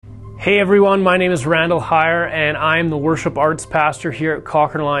Hey everyone, my name is Randall Heyer and I'm the worship arts pastor here at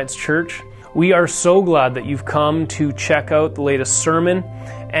Cochrane Alliance Church. We are so glad that you've come to check out the latest sermon,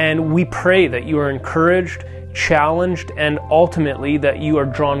 and we pray that you are encouraged, challenged, and ultimately that you are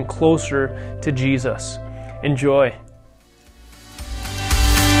drawn closer to Jesus. Enjoy.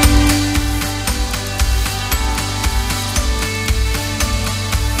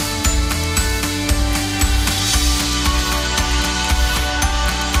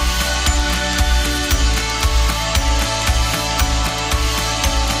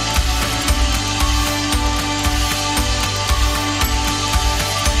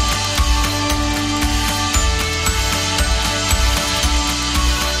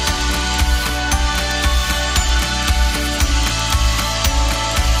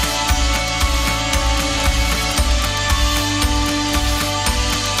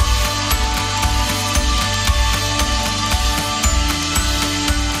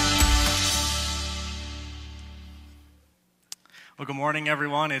 Well, good morning,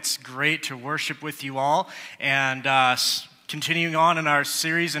 everyone. It's great to worship with you all, and continuing on in our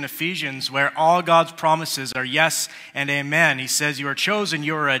series in Ephesians, where all God's promises are yes and amen. He says you are chosen,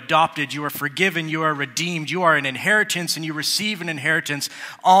 you are adopted, you are forgiven, you are redeemed, you are an inheritance, and you receive an inheritance.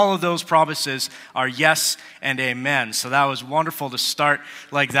 All of those promises are yes and amen. So that was wonderful to start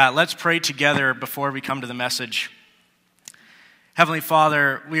like that. Let's pray together before we come to the message. Heavenly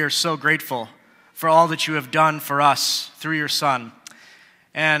Father, we are so grateful for all that you have done for us through your Son.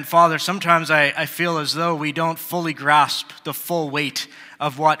 And Father, sometimes I feel as though we don't fully grasp the full weight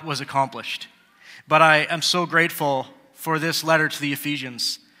of what was accomplished. But I am so grateful for this letter to the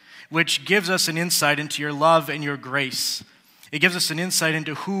Ephesians, which gives us an insight into your love and your grace. It gives us an insight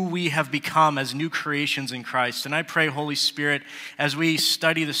into who we have become as new creations in Christ. And I pray, Holy Spirit, as we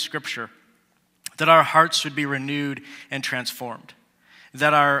study the Scripture, that our hearts would be renewed and transformed,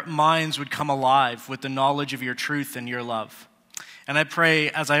 that our minds would come alive with the knowledge of your truth and your love. And I pray,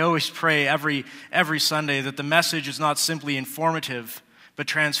 as I always pray every Sunday, that the message is not simply informative, but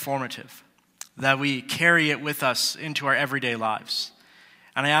transformative, that we carry it with us into our everyday lives.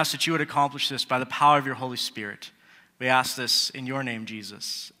 And I ask that you would accomplish this by the power of your Holy Spirit. We ask this in your name,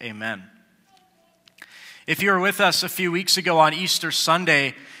 Jesus. Amen. If you were with us a few weeks ago on Easter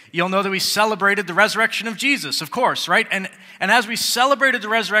Sunday, you'll know that we celebrated the resurrection of Jesus, of course, right? And as we celebrated the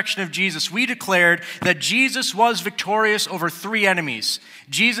resurrection of Jesus, we declared that Jesus was victorious over three enemies.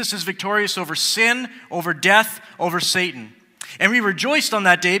 Jesus is victorious over sin, over death, over Satan. And we rejoiced on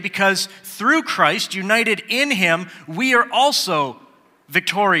that day because through Christ, united in him, we are also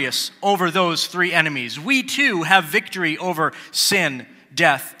victorious over those three enemies. We too have victory over sin,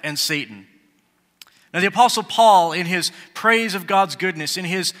 death, and Satan. Now, the Apostle Paul, in his praise of God's goodness, in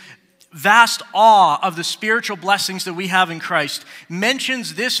his vast awe of the spiritual blessings that we have in Christ,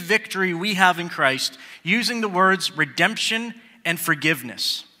 mentions this victory we have in Christ using the words redemption and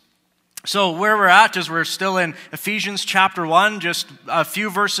forgiveness. So where we're at is we're still in Ephesians chapter 1, just a few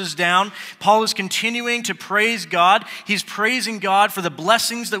verses down. Paul is continuing to praise God. He's praising God for the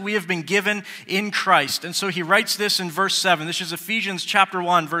blessings that we have been given in Christ. And so he writes this in verse 7. This is Ephesians chapter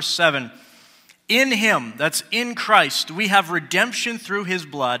 1, verse 7. In him, that's in Christ, we have redemption through his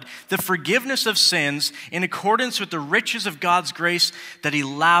blood, the forgiveness of sins in accordance with the riches of God's grace that he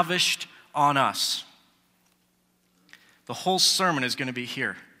lavished on us. The whole sermon is going to be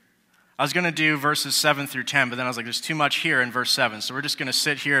here. I was going to do verses 7 through 10, but then I was like, there's too much here in verse 7, so we're just going to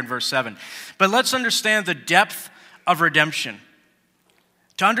sit here in verse 7. But let's understand the depth of redemption.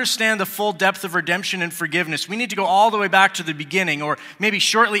 To understand the full depth of redemption and forgiveness, we need to go all the way back to the beginning, or maybe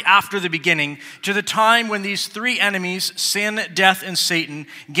shortly after the beginning, to the time when these three enemies, sin, death, and Satan,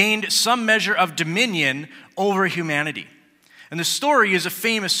 gained some measure of dominion over humanity. And the story is a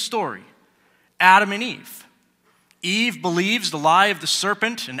famous story. Adam and Eve. Eve believes the lie of the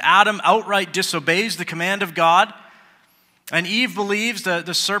serpent, and Adam outright disobeys the command of God. And Eve believes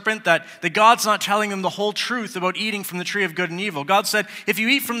the serpent that God's not telling them the whole truth about eating from the tree of good and evil. God said, if you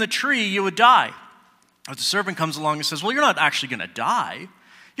eat from the tree, you would die. But the serpent comes along and says, well, you're not actually going to die.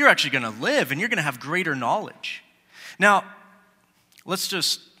 You're actually going to live, and you're going to have greater knowledge. Now, let's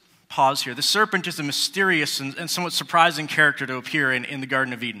just pause here. The serpent is a mysterious and somewhat surprising character to appear in the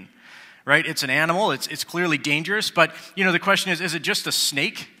Garden of Eden. Right? It's an animal. It's clearly dangerous. But, the question is it just a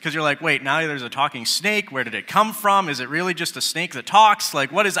snake? Because you're like, wait, now there's a talking snake. Where did it come from? Is it really just a snake that talks?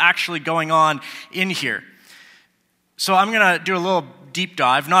 Like, what is actually going on in here? So I'm going to do a little deep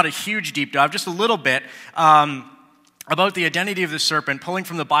dive, not a huge deep dive, just a little bit, about the identity of the serpent, pulling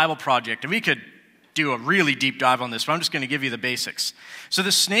from the Bible Project. And we could do a really deep dive on this, but I'm just going to give you the basics. So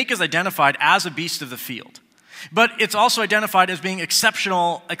the snake is identified as a beast of the field. But it's also identified as being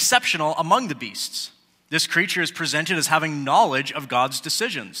exceptional among the beasts. This creature is presented as having knowledge of God's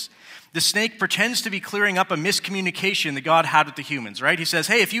decisions. The snake pretends to be clearing up a miscommunication that God had with the humans, right? He says,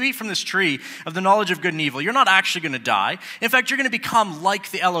 hey, if you eat from this tree of the knowledge of good and evil, you're not actually going to die. In fact, you're going to become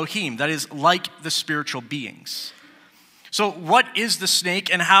like the Elohim, that is, like the spiritual beings. So what is the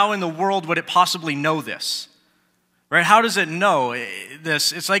snake, and how in the world would it possibly know this? Right? How does it know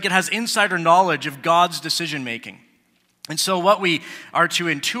this? It's like it has insider knowledge of God's decision-making. And so what we are to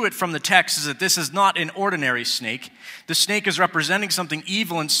intuit from the text is that this is not an ordinary snake. The snake is representing something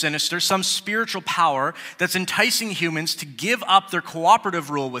evil and sinister, some spiritual power that's enticing humans to give up their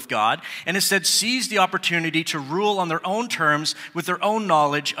cooperative rule with God and instead seize the opportunity to rule on their own terms with their own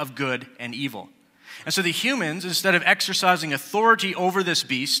knowledge of good and evil. And so the humans, instead of exercising authority over this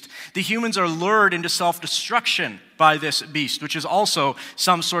beast, the humans are lured into self-destruction by this beast, which is also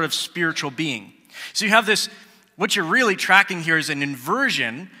some sort of spiritual being. So you have this. What you're really tracking here is an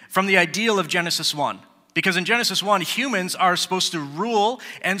inversion from the ideal of Genesis 1. Because in Genesis 1, humans are supposed to rule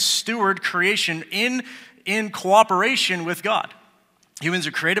and steward creation in cooperation with God. Humans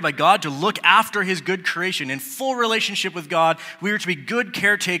are created by God to look after his good creation. In full relationship with God, we are to be good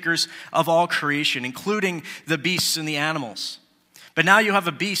caretakers of all creation, including the beasts and the animals. But now you have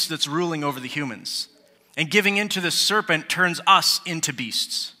a beast that's ruling over the humans. And giving into the serpent turns us into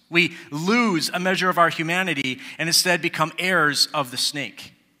beasts. We lose a measure of our humanity and instead become heirs of the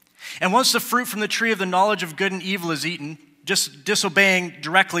snake. And once the fruit from the tree of the knowledge of good and evil is eaten, just disobeying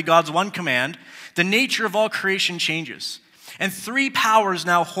directly God's one command, the nature of all creation changes. And three powers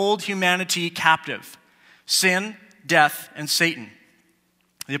now hold humanity captive: sin, death, and Satan.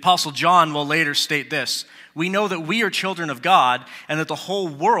 The Apostle John will later state this: we know that we are children of God and that the whole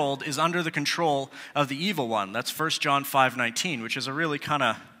world is under the control of the evil one. That's 1 John 5:19, which is a really kind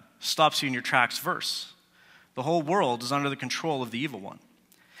of stops you in your tracks verse. The whole world is under the control of the evil one.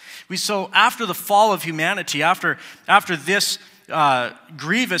 So after the fall of humanity, after this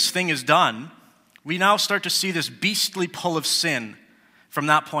grievous thing is done, we now start to see this beastly pull of sin from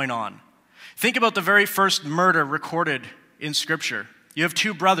that point on. Think about the very first murder recorded in Scripture. You have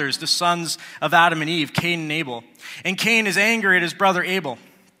two brothers, the sons of Adam and Eve, Cain and Abel. And Cain is angry at his brother Abel.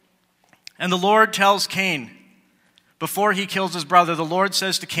 And the Lord tells Cain, before he kills his brother, the Lord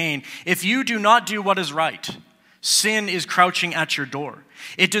says to Cain, if you do not do what is right, sin is crouching at your door.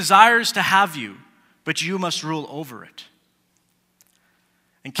 It desires to have you, but you must rule over it.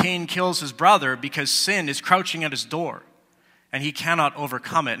 And Cain kills his brother because sin is crouching at his door, and he cannot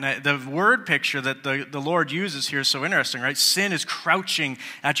overcome it. And the word picture that the Lord uses here is so interesting, right? Sin is crouching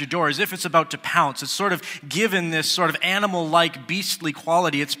at your door as if it's about to pounce. It's sort of given this sort of animal-like, beastly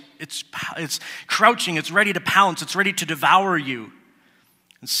quality. It's crouching, it's ready to pounce, it's ready to devour you.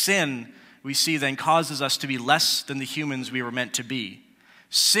 And sin, we see, then causes us to be less than the humans we were meant to be.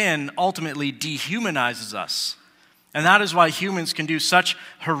 Sin ultimately dehumanizes us. And that is why humans can do such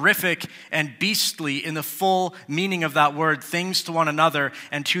horrific and beastly, in the full meaning of that word, things to one another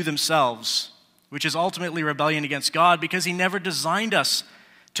and to themselves, which is ultimately rebellion against God, because he never designed us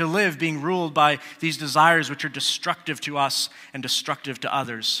to live being ruled by these desires which are destructive to us and destructive to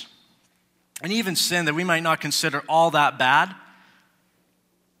others. And even sin that we might not consider all that bad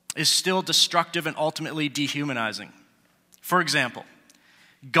is still destructive and ultimately dehumanizing. For example,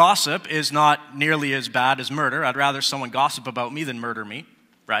 gossip is not nearly as bad as murder. I'd rather someone gossip about me than murder me,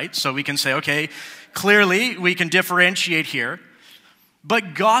 right? So we can say, okay, clearly we can differentiate here.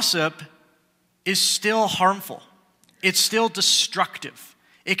 But gossip is still harmful. It's still destructive.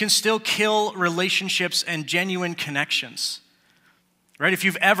 It can still kill relationships and genuine connections. Right? If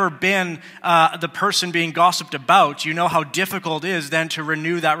you've ever been the person being gossiped about, you know how difficult it is then to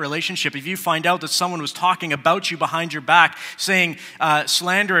renew that relationship. If you find out that someone was talking about you behind your back, saying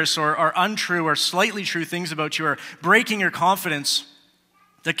slanderous or untrue or slightly true things about you, or breaking your confidence,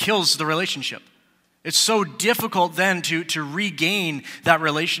 that kills the relationship. It's so difficult then to regain that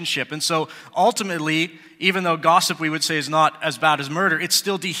relationship. And so ultimately, even though gossip we would say is not as bad as murder, it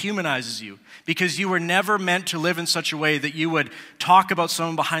still dehumanizes you, because you were never meant to live in such a way that you would talk about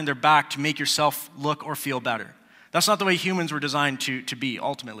someone behind their back to make yourself look or feel better. That's not the way humans were designed to be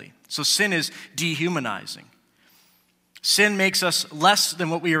ultimately. So sin is dehumanizing. Sin makes us less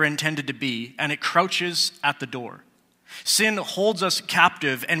than what we are intended to be, and it crouches at the door. Sin holds us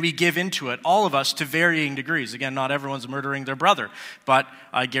captive, and we give into it, all of us, to varying degrees. Again, not everyone's murdering their brother, but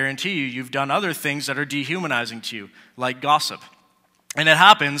I guarantee you've done other things that are dehumanizing to you, like gossip. And it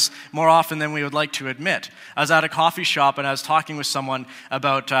happens more often than we would like to admit. I was at a coffee shop, and I was talking with someone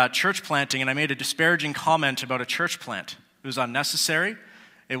about church planting, and I made a disparaging comment about a church plant. It was unnecessary.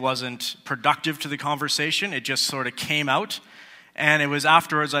 It wasn't productive to the conversation. It just sort of came out. And it was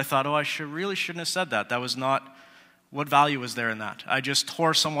afterwards I thought, really shouldn't have said that. That was not, what value was there in that? I just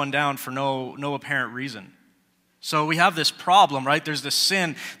tore someone down for no apparent reason. So we have this problem, right? There's this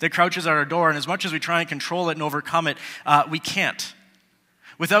sin that crouches at our door, and as much as we try and control it and overcome it, we can't.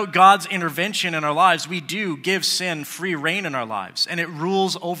 Without God's intervention in our lives, we do give sin free rein in our lives, and it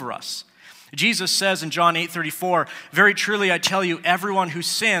rules over us. Jesus says in John 8:34, "Very truly I tell you, everyone who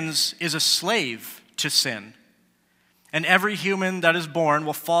sins is a slave to sin. And every human that is born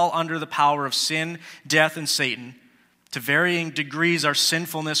will fall under the power of sin, death, and Satan. To varying degrees our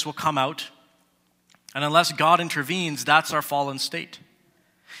sinfulness will come out. And unless God intervenes, that's our fallen state."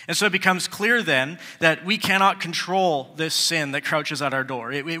 And so it becomes clear then that we cannot control this sin that crouches at our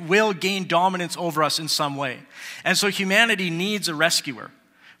door. It will gain dominance over us in some way. And so humanity needs a rescuer.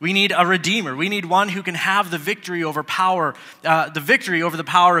 We need a redeemer. We need one who can have the victory over the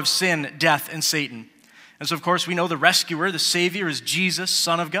power of sin, death, and Satan. And so, of course, we know the rescuer, the Savior, is Jesus,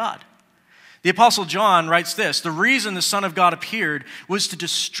 Son of God. The Apostle John writes this: "The reason the Son of God appeared was to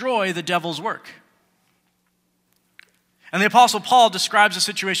destroy the devil's work." And the Apostle Paul describes a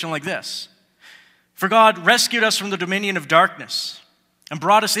situation like this: "For God rescued us from the dominion of darkness and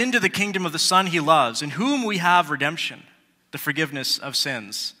brought us into the kingdom of the Son he loves, in whom we have redemption, the forgiveness of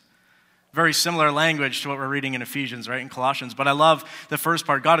sins." Very similar language to what we're reading in Ephesians, right, in Colossians. But I love the first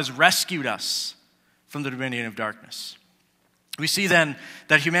part. God has rescued us from the dominion of darkness. We see then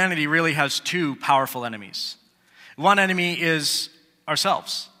that humanity really has two powerful enemies. One enemy is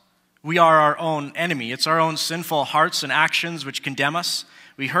ourselves. We are our own enemy. It's our own sinful hearts and actions which condemn us.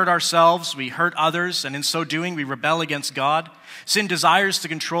 We hurt ourselves, we hurt others, and in so doing, we rebel against God. Sin desires to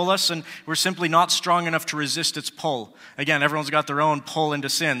control us, and we're simply not strong enough to resist its pull. Again, everyone's got their own pull into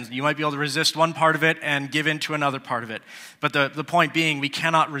sin. You might be able to resist one part of it and give in to another part of it. But the point being, we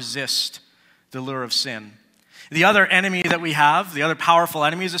cannot resist the lure of sin. The other enemy that we have, the other powerful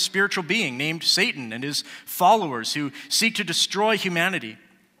enemy, is a spiritual being named Satan and his followers who seek to destroy humanity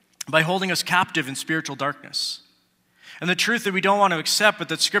by holding us captive in spiritual darkness. And the truth that we don't want to accept, but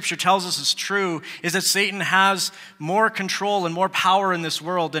that Scripture tells us is true, is that Satan has more control and more power in this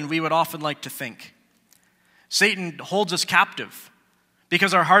world than we would often like to think. Satan holds us captive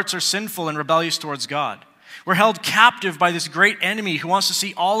because our hearts are sinful and rebellious towards God. We're held captive by this great enemy who wants to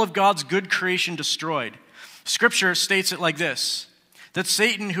see all of God's good creation destroyed. Scripture states it like this: that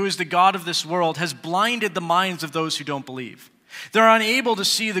Satan, who is the god of this world, has blinded the minds of those who don't believe. They're unable to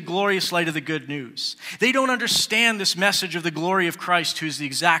see the glorious light of the good news. They don't understand this message of the glory of Christ, who is the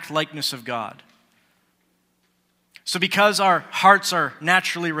exact likeness of God. So because our hearts are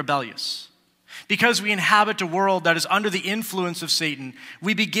naturally rebellious, because we inhabit a world that is under the influence of Satan,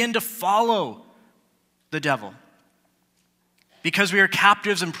 we begin to follow the devil. Because we are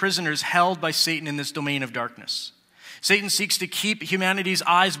captives and prisoners held by Satan in this domain of darkness. Satan seeks to keep humanity's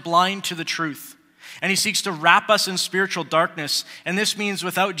eyes blind to the truth. And he seeks to wrap us in spiritual darkness. And this means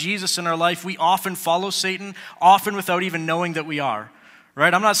without Jesus in our life, we often follow Satan, often without even knowing that we are.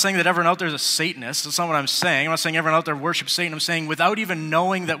 Right? I'm not saying that everyone out there is a Satanist. That's not what I'm saying. I'm not saying everyone out there worships Satan. I'm saying without even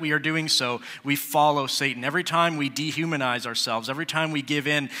knowing that we are doing so, we follow Satan. Every time we dehumanize ourselves, every time we give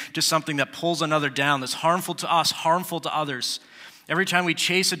in to something that pulls another down, that's harmful to us, harmful to others, every time we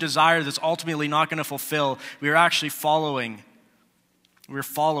chase a desire that's ultimately not going to fulfill, we are actually following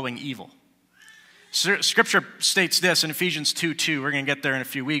evil. Scripture states this in Ephesians 2:2. We're going to get there in a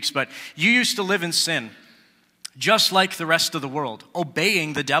few weeks. But you used to live in sin, just like the rest of the world,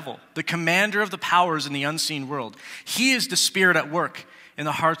 obeying the devil, the commander of the powers in the unseen world. He is the spirit at work in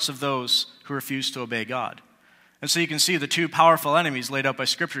the hearts of those who refuse to obey God. And so you can see the two powerful enemies laid out by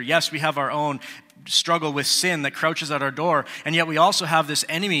Scripture. Yes, we have our own struggle with sin that crouches at our door, and yet we also have this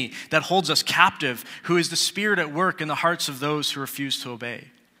enemy that holds us captive, who is the spirit at work in the hearts of those who refuse to obey.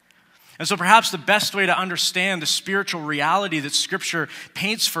 And so perhaps the best way to understand the spiritual reality that Scripture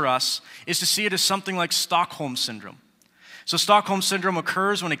paints for us is to see it as something like Stockholm Syndrome. So Stockholm Syndrome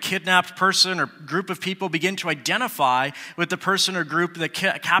occurs when a kidnapped person or group of people begin to identify with the person or group that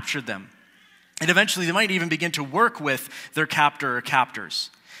captured them. And eventually they might even begin to work with their captor or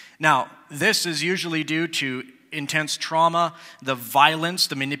captors. Now, this is usually due to intense trauma, the violence,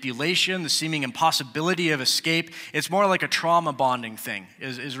 the manipulation, the seeming impossibility of escape. It's more like a trauma bonding thing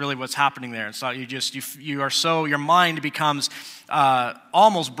is really what's happening there. It's not your mind becomes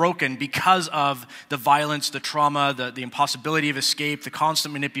almost broken because of the violence, the trauma, the impossibility of escape, the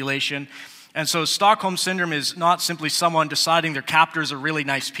constant manipulation. And so Stockholm Syndrome is not simply someone deciding their captors are really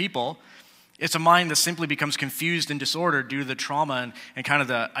nice people. It's a mind that simply becomes confused and disordered due to the trauma and kind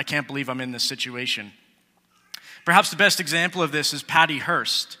of I can't believe I'm in this situation. Perhaps the best example of this is Patty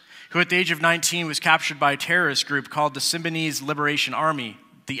Hearst, who at the age of 19 was captured by a terrorist group called the Symbionese Liberation Army,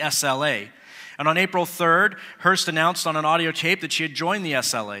 the SLA. And on April 3rd, Hearst announced on an audio tape that she had joined the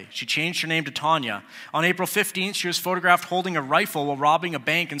SLA. She changed her name to Tanya. On April 15th, she was photographed holding a rifle while robbing a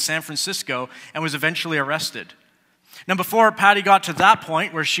bank in San Francisco and was eventually arrested. Now, before Patty got to that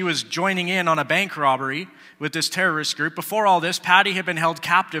point where she was joining in on a bank robbery with this terrorist group, before all this, Patty had been held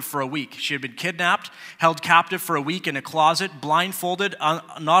captive for a week. She had been kidnapped, held captive for a week in a closet, blindfolded,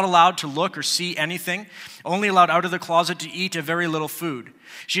 not allowed to look or see anything, only allowed out of the closet to eat a very little food.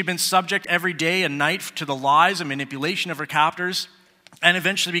 She had been subject every day and night to the lies and manipulation of her captors, and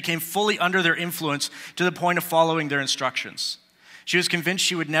eventually became fully under their influence to the point of following their instructions. She was convinced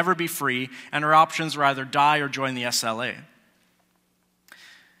she would never be free, and her options were either die or join the SLA.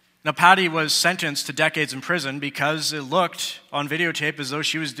 Now, Patty was sentenced to decades in prison because it looked on videotape as though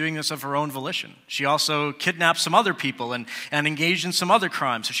she was doing this of her own volition. She also kidnapped some other people and engaged in some other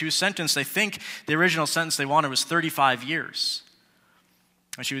crimes. So she was sentenced, I think the original sentence they wanted was 35 years.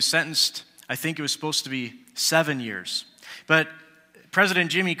 And she was sentenced, I think it was supposed to be 7 years. But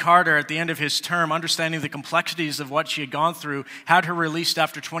President Jimmy Carter, at the end of his term, understanding the complexities of what she had gone through, had her released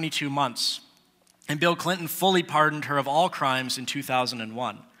after 22 months. And Bill Clinton fully pardoned her of all crimes in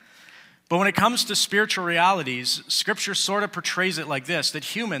 2001. But when it comes to spiritual realities, Scripture sort of portrays it like this,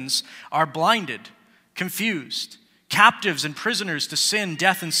 that humans are blinded, confused, captives and prisoners to sin,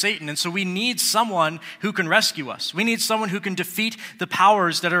 death, and Satan. And so we need someone who can rescue us. We need someone who can defeat the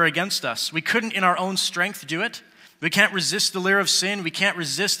powers that are against us. We couldn't in our own strength do it. We can't resist the lure of sin. We can't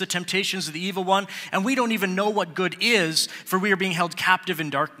resist the temptations of the evil one. And we don't even know what good is, for we are being held captive in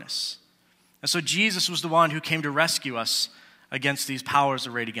darkness. And so Jesus was the one who came to rescue us against these powers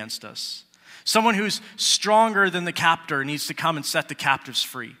arrayed against us. Someone who's stronger than the captor needs to come and set the captives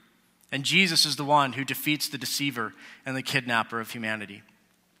free. And Jesus is the one who defeats the deceiver and the kidnapper of humanity.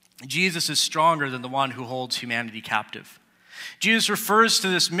 Jesus is stronger than the one who holds humanity captive. Jesus refers to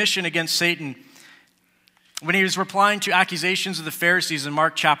this mission against Satan when he was replying to accusations of the Pharisees in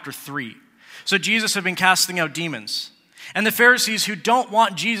Mark chapter 3. So Jesus had been casting out demons. And the Pharisees, who don't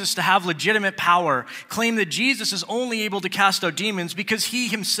want Jesus to have legitimate power, claim that Jesus is only able to cast out demons because he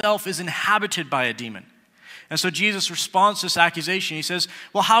himself is inhabited by a demon. And so Jesus responds to this accusation. He says,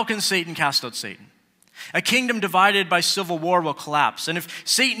 well, how can Satan cast out Satan? A kingdom divided by civil war will collapse. And if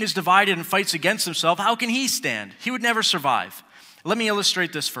Satan is divided and fights against himself, how can he stand? He would never survive. Let me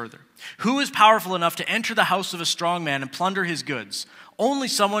illustrate this further. Who is powerful enough to enter the house of a strong man and plunder his goods? Only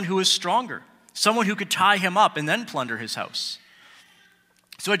someone who is stronger. Someone who could tie him up and then plunder his house.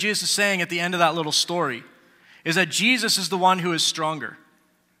 So what Jesus is saying at the end of that little story is that Jesus is the one who is stronger.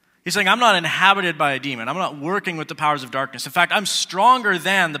 He's saying, I'm not inhabited by a demon. I'm not working with the powers of darkness. In fact, I'm stronger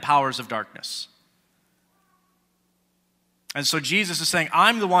than the powers of darkness. And so Jesus is saying,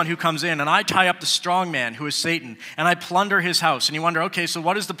 I'm the one who comes in and I tie up the strong man who is Satan and I plunder his house. And you wonder, okay, so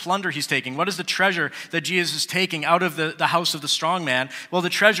what is the plunder he's taking? What is the treasure that Jesus is taking out of the house of the strong man? Well, the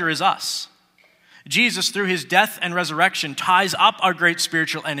treasure is us. Jesus, through his death and resurrection, ties up our great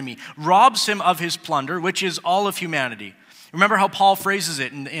spiritual enemy, robs him of his plunder, which is all of humanity. Remember how Paul phrases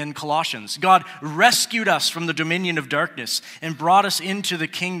it in Colossians. God rescued us from the dominion of darkness and brought us into the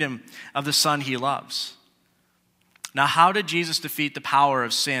kingdom of the Son he loves. Now, how did Jesus defeat the power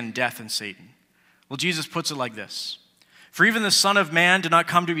of sin, death, and Satan? Well, Jesus puts it like this. For even the Son of Man did not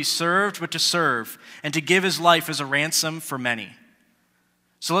come to be served, but to serve, and to give his life as a ransom for many.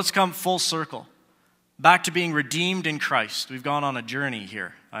 So let's come full circle. Back to being redeemed in Christ. We've gone on a journey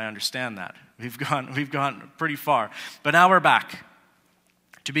here. I understand that. We've gone pretty far. But now we're back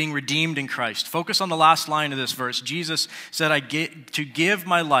to being redeemed in Christ. Focus on the last line of this verse. Jesus said, to give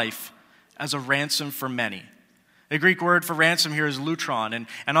my life as a ransom for many. The Greek word for ransom here is lutron,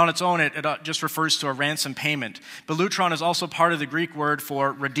 and on its own it just refers to a ransom payment. But lutron is also part of the Greek word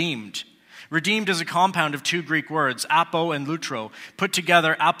for redeemed. Redeemed is a compound of two Greek words, apo and lutro, put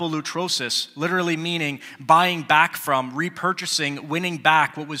together apolutrosis, literally meaning buying back from, repurchasing, winning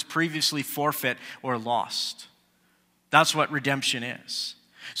back what was previously forfeit or lost. That's what redemption is.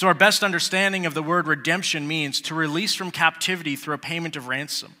 So our best understanding of the word redemption means to release from captivity through a payment of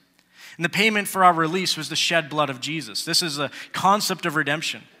ransom. And the payment for our release was the shed blood of Jesus. This is a concept of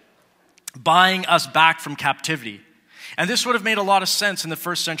redemption, buying us back from captivity. And this would have made a lot of sense in the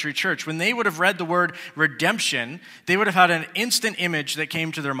first century church. When they would have read the word redemption, they would have had an instant image that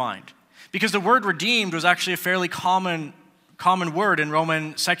came to their mind. Because the word redeemed was actually a fairly common word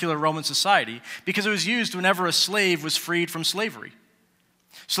in secular Roman society, because it was used whenever a slave was freed from slavery.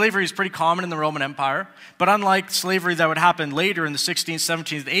 Slavery is pretty common in the Roman Empire, but unlike slavery that would happen later in the 16th,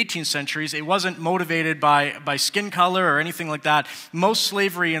 17th, 18th centuries, it wasn't motivated by skin color or anything like that. Most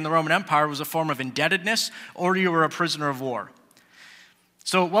slavery in the Roman Empire was a form of indebtedness, or you were a prisoner of war.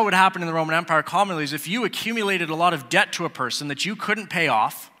 So what would happen in the Roman Empire commonly is if you accumulated a lot of debt to a person that you couldn't pay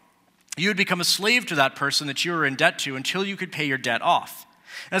off, you would become a slave to that person that you were in debt to until you could pay your debt off.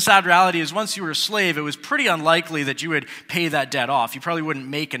 And the sad reality is once you were a slave, it was pretty unlikely that you would pay that debt off. You probably wouldn't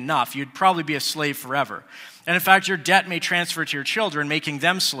make enough. You'd probably be a slave forever. And in fact, your debt may transfer to your children, making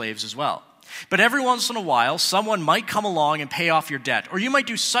them slaves as well. But every once in a while, someone might come along and pay off your debt. Or you might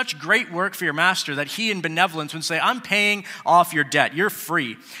do such great work for your master that he in benevolence would say, I'm paying off your debt. You're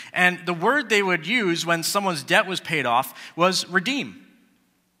free. And the word they would use when someone's debt was paid off was redeem.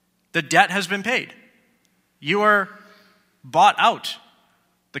 The debt has been paid. You are bought out.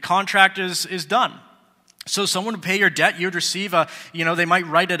 The contract is done. So someone would pay your debt, you'd receive they might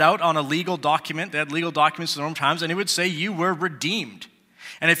write it out on a legal document. They had legal documents in the Roman times, and it would say you were redeemed.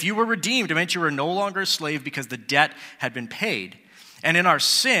 And if you were redeemed, it meant you were no longer a slave because the debt had been paid. And in our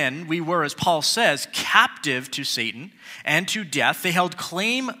sin, we were, as Paul says, captive to Satan and to death. They held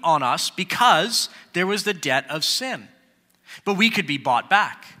claim on us because there was the debt of sin. But we could be bought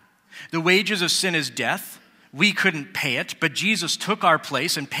back. The wages of sin is death. We couldn't pay it, but Jesus took our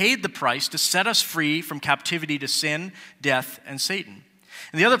place and paid the price to set us free from captivity to sin, death, and Satan.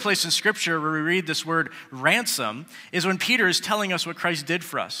 And the other place in Scripture where we read this word ransom is when Peter is telling us what Christ did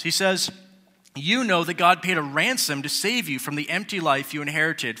for us. He says, you know that God paid a ransom to save you from the empty life you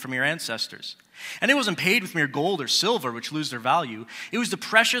inherited from your ancestors. And it wasn't paid with mere gold or silver, which lose their value. It was the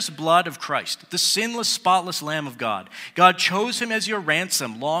precious blood of Christ, the sinless, spotless Lamb of God. God chose him as your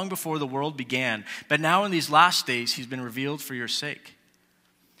ransom long before the world began, but now in these last days he's been revealed for your sake.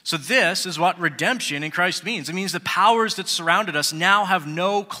 So this is what redemption in Christ means. It means the powers that surrounded us now have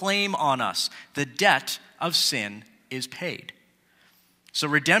no claim on us. The debt of sin is paid. So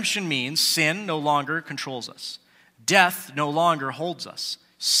redemption means sin no longer controls us. Death no longer holds us.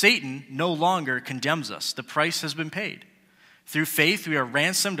 Satan no longer condemns us. The price has been paid. Through faith, we are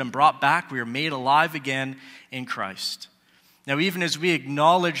ransomed and brought back. We are made alive again in Christ. Now, even as we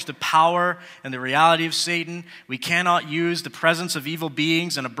acknowledge the power and the reality of Satan, we cannot use the presence of evil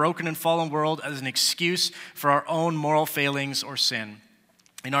beings in a broken and fallen world as an excuse for our own moral failings or sin.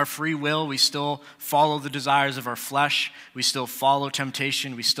 In our free will, we still follow the desires of our flesh. We still follow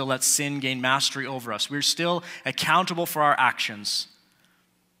temptation. We still let sin gain mastery over us. We're still accountable for our actions.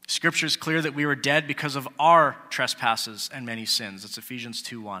 Scripture is clear that we were dead because of our trespasses and many sins. That's Ephesians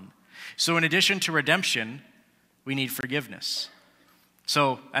 2:1. So in addition to redemption, we need forgiveness.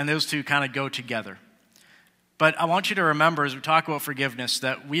 And those two kind of go together. But I want you to remember as we talk about forgiveness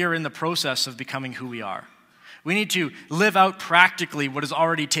that we are in the process of becoming who we are. We need to live out practically what has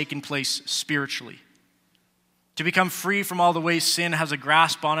already taken place spiritually. To become free from all the ways sin has a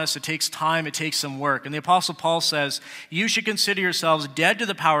grasp on us, it takes time, it takes some work. And the Apostle Paul says, you should consider yourselves dead to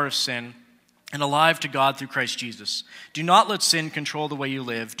the power of sin and alive to God through Christ Jesus. Do not let sin control the way you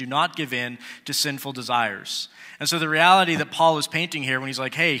live. Do not give in to sinful desires. And so the reality that Paul is painting here when he's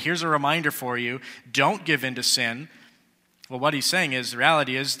like, hey, here's a reminder for you, don't give in to sin. Well, what he's saying is, the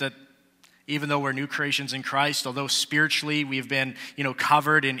reality is that even though we're new creations in Christ, although spiritually we've been,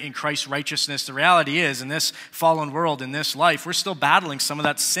 covered in Christ's righteousness, the reality is in this fallen world, in this life, we're still battling some of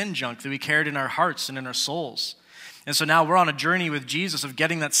that sin junk that we carried in our hearts and in our souls. And so now we're on a journey with Jesus of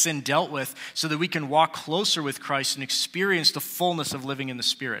getting that sin dealt with so that we can walk closer with Christ and experience the fullness of living in the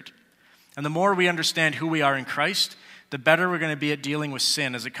Spirit. And the more we understand who we are in Christ, the better we're going to be at dealing with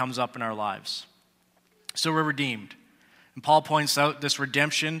sin as it comes up in our lives. So we're redeemed. And Paul points out this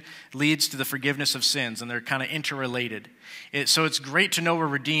redemption leads to the forgiveness of sins, and they're kind of interrelated. So it's great to know we're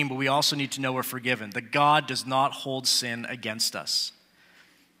redeemed, but we also need to know we're forgiven, that God does not hold sin against us.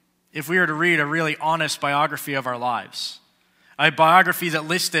 If we were to read a really honest biography of our lives, a biography that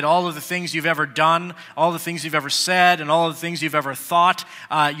listed all of the things you've ever done, all the things you've ever said, and all of the things you've ever thought,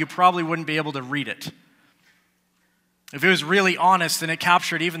 you probably wouldn't be able to read it. If it was really honest and it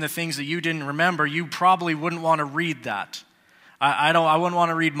captured even the things that you didn't remember, you probably wouldn't want to read that. I wouldn't want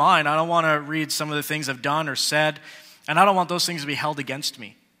to read mine. I don't want to read some of the things I've done or said, and I don't want those things to be held against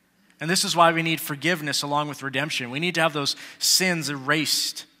me. And this is why we need forgiveness along with redemption. We need to have those sins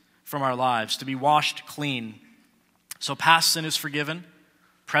erased from our lives, to be washed clean. So past sin is forgiven.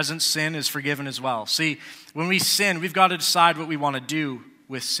 Present sin is forgiven as well. See, when we sin, we've got to decide what we want to do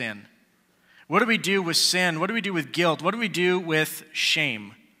with sin. What do we do with sin? What do we do with guilt? What do we do with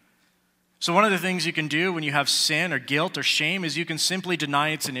shame? So one of the things you can do when you have sin or guilt or shame is you can simply deny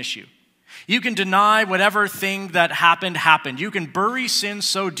it's an issue. You can deny whatever thing that happened. You can bury sin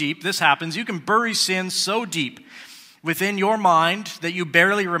so deep, this happens, you can bury sin so deep within your mind that you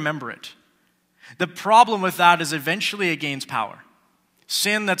barely remember it. The problem with that is eventually it gains power.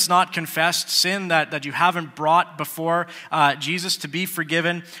 Sin that's not confessed, sin that you haven't brought before Jesus to be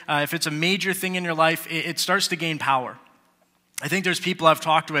forgiven, if it's a major thing in your life, it starts to gain power. I think there's people I've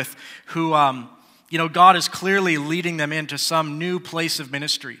talked with who, God is clearly leading them into some new place of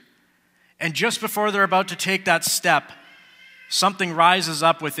ministry. And just before they're about to take that step, something rises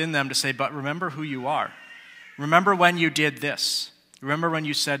up within them to say, but remember who you are. Remember when you did this. Remember when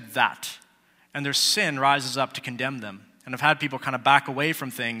you said that. And their sin rises up to condemn them. And I've had people kind of back away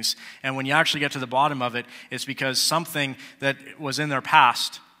from things, and when you actually get to the bottom of it, it's because something that was in their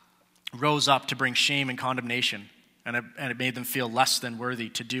past rose up to bring shame and condemnation, and it made them feel less than worthy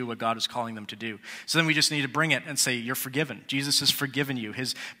to do what God is calling them to do. So then we just need to bring it and say, you're forgiven. Jesus has forgiven you.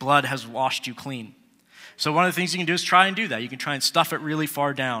 His blood has washed you clean. So one of the things you can do is try and do that. You can try and stuff it really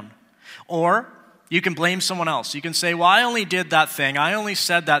far down. Or you can blame someone else. You can say, well, I only did that thing. I only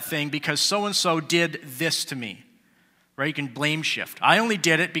said that thing because so-and-so did this to me. Right? You can blame shift. I only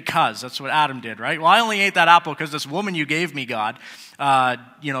did it because. That's what Adam did, right? Well, I only ate that apple because this woman you gave me, God,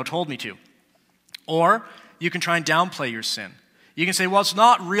 told me to. Or you can try and downplay your sin. You can say, well, it's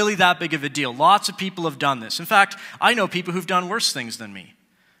not really that big of a deal. Lots of people have done this. In fact, I know people who've done worse things than me.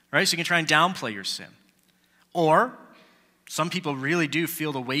 Right? So you can try and downplay your sin. Or some people really do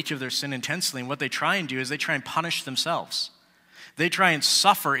feel the weight of their sin intensely, and what they try and do is they try and punish themselves. They try and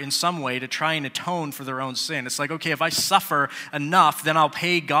suffer in some way to try and atone for their own sin. It's like, okay, if I suffer enough, then I'll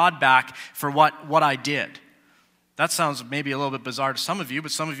pay God back for what I did. That sounds maybe a little bit bizarre to some of you,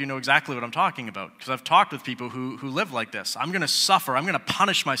 but some of you know exactly what I'm talking about, because I've talked with people who live like this. I'm going to suffer. I'm going to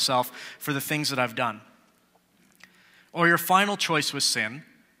punish myself for the things that I've done. Or your final choice with sin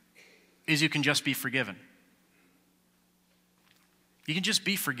is you can just be forgiven. You can just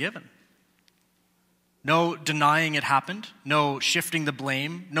be forgiven. No denying it happened, no shifting the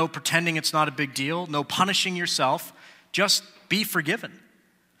blame, no pretending it's not a big deal, no punishing yourself. Just be forgiven.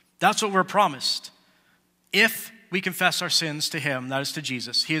 That's what we're promised. If we confess our sins to Him, that is to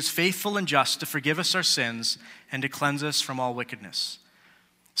Jesus, He is faithful and just to forgive us our sins and to cleanse us from all wickedness.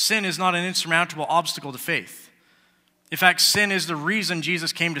 Sin is not an insurmountable obstacle to faith. In fact, sin is the reason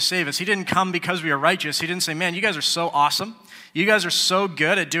Jesus came to save us. He didn't come because we are righteous. He didn't say, man, you guys are so awesome. You guys are so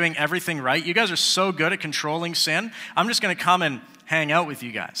good at doing everything right. You guys are so good at controlling sin. I'm just going to come and hang out with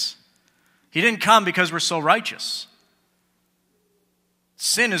you guys. He didn't come because we're so righteous.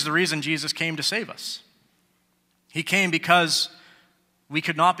 Sin is the reason Jesus came to save us. He came because we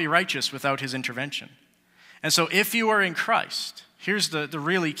could not be righteous without His intervention. And so if you are in Christ, here's the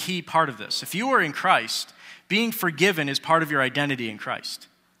really key part of this. If you are in Christ, being forgiven is part of your identity in Christ.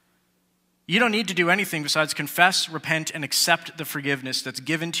 You don't need to do anything besides confess, repent, and accept the forgiveness that's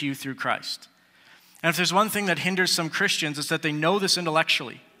given to you through Christ. And if there's one thing that hinders some Christians, it's that they know this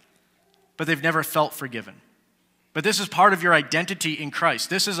intellectually, but they've never felt forgiven. But this is part of your identity in Christ.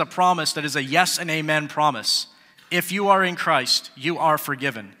 This is a promise that is a yes and amen promise. If you are in Christ, you are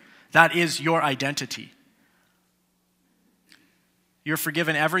forgiven. That is your identity. You're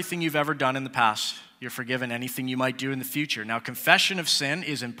forgiven everything you've ever done in the past. You're forgiven anything you might do in the future. Now, confession of sin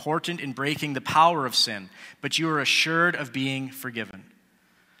is important in breaking the power of sin, but you are assured of being forgiven.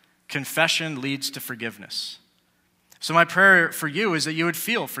 Confession leads to forgiveness. So my prayer for you is that you would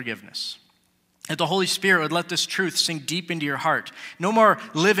feel forgiveness, that the Holy Spirit would let this truth sink deep into your heart. No more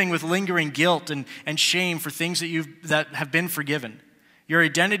living with lingering guilt and shame for things that have been forgiven. Your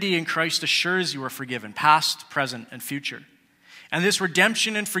identity in Christ assures you are forgiven, past, present, and future. And this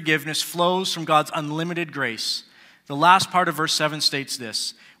redemption and forgiveness flows from God's unlimited grace. The last part of verse 7 states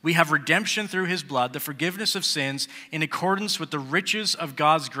this: we have redemption through His blood, the forgiveness of sins, in accordance with the riches of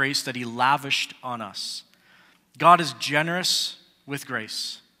God's grace that He lavished on us. God is generous with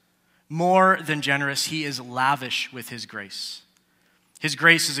grace. More than generous, He is lavish with His grace. His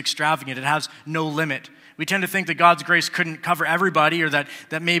grace is extravagant. It has no limit. We tend to think that God's grace couldn't cover everybody, or that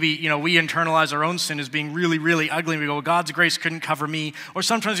maybe, we internalize our own sin as being really, really ugly. And we go, well, God's grace couldn't cover me. Or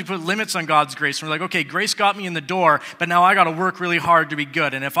sometimes we put limits on God's grace. And we're like, okay, grace got me in the door, but now I got to work really hard to be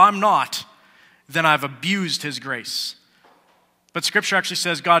good. And if I'm not, then I've abused His grace. But Scripture actually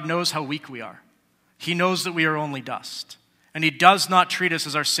says God knows how weak we are. He knows that we are only dust. And He does not treat us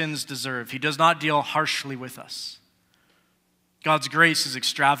as our sins deserve. He does not deal harshly with us. God's grace is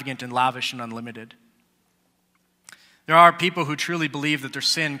extravagant and lavish and unlimited. There are people who truly believe that their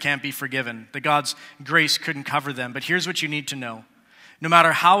sin can't be forgiven, that God's grace couldn't cover them. But here's what you need to know. No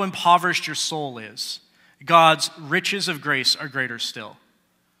matter how impoverished your soul is, God's riches of grace are greater still.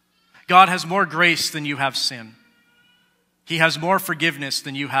 God has more grace than you have sin. He has more forgiveness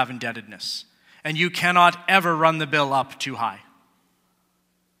than you have indebtedness. And you cannot ever run the bill up too high.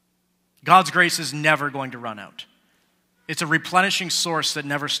 God's grace is never going to run out. It's a replenishing source that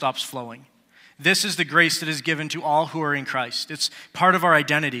never stops flowing. This is the grace that is given to all who are in Christ. It's part of our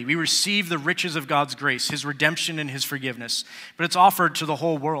identity. We receive the riches of God's grace, his redemption and his forgiveness. But it's offered to the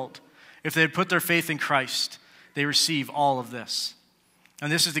whole world. If they had put their faith in Christ, they receive all of this.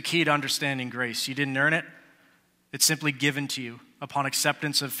 And this is the key to understanding grace. You didn't earn it. It's simply given to you upon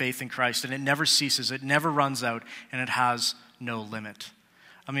acceptance of faith in Christ. And it never ceases. It never runs out. And it has no limit.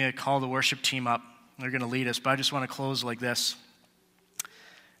 I'm going to call the worship team up. They're going to lead us. But I just want to close like this.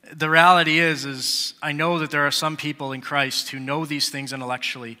 The reality is I know that there are some people in Christ who know these things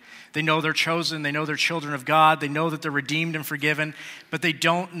intellectually. They know they're chosen. They know they're children of God. They know that they're redeemed and forgiven. But they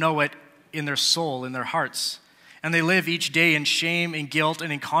don't know it in their soul, in their hearts. And they live each day in shame and guilt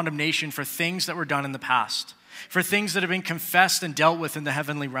and in condemnation for things that were done in the past. For things that have been confessed and dealt with in the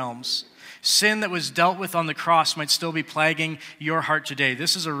heavenly realms. Sin that was dealt with on the cross might still be plaguing your heart today.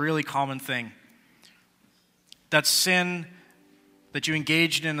 This is a really common thing. That sin that you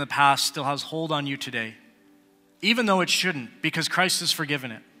engaged in the past still has hold on you today. Even though it shouldn't, because Christ has forgiven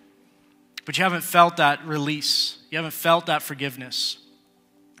it. But you haven't felt that release. You haven't felt that forgiveness.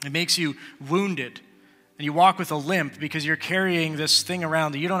 It makes you wounded. And you walk with a limp because you're carrying this thing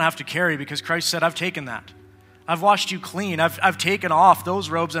around that you don't have to carry because Christ said, I've taken that. I've washed you clean. I've taken off those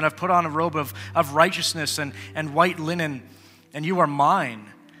robes and I've put on a robe of righteousness and white linen, and you are mine.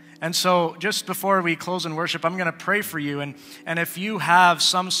 And so just before we close in worship, I'm going to pray for you. And if you have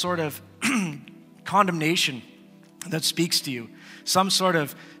some sort of condemnation that speaks to you, some sort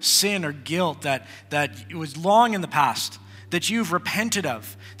of sin or guilt that it was long in the past, that you've repented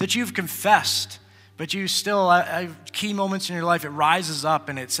of, that you've confessed, but you still, key moments in your life, it rises up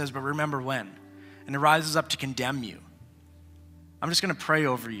and it says, but remember when? And it rises up to condemn you. I'm just going to pray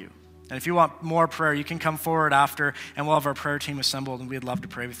over you. And if you want more prayer, you can come forward after, and we'll have our prayer team assembled, and we'd love to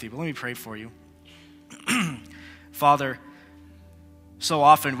pray with you. But let me pray for you. Father, so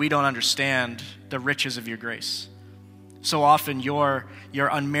often we don't understand the riches of your grace. So often your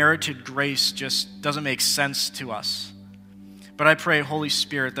unmerited grace just doesn't make sense to us. But I pray, Holy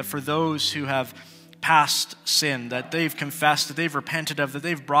Spirit, that for those who have past sin, that they've confessed, that they've repented of, that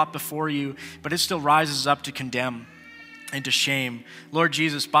they've brought before you, but it still rises up to condemn and to shame. Lord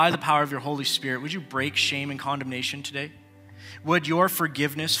Jesus, by the power of your Holy Spirit, would you break shame and condemnation today? Would your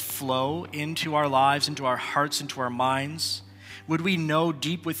forgiveness flow into our lives, into our hearts, into our minds? Would we know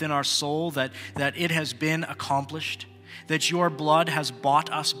deep within our soul that it has been accomplished, that your blood has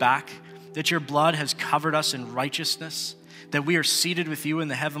bought us back, that your blood has covered us in righteousness, that we are seated with you in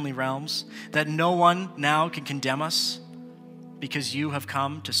the heavenly realms, that no one now can condemn us because you have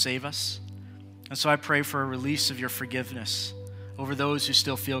come to save us? And so I pray for a release of your forgiveness over those who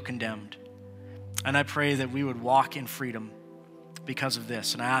still feel condemned. And I pray that we would walk in freedom because of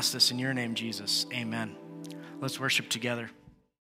this. And I ask this in your name, Jesus. Amen. Let's worship together.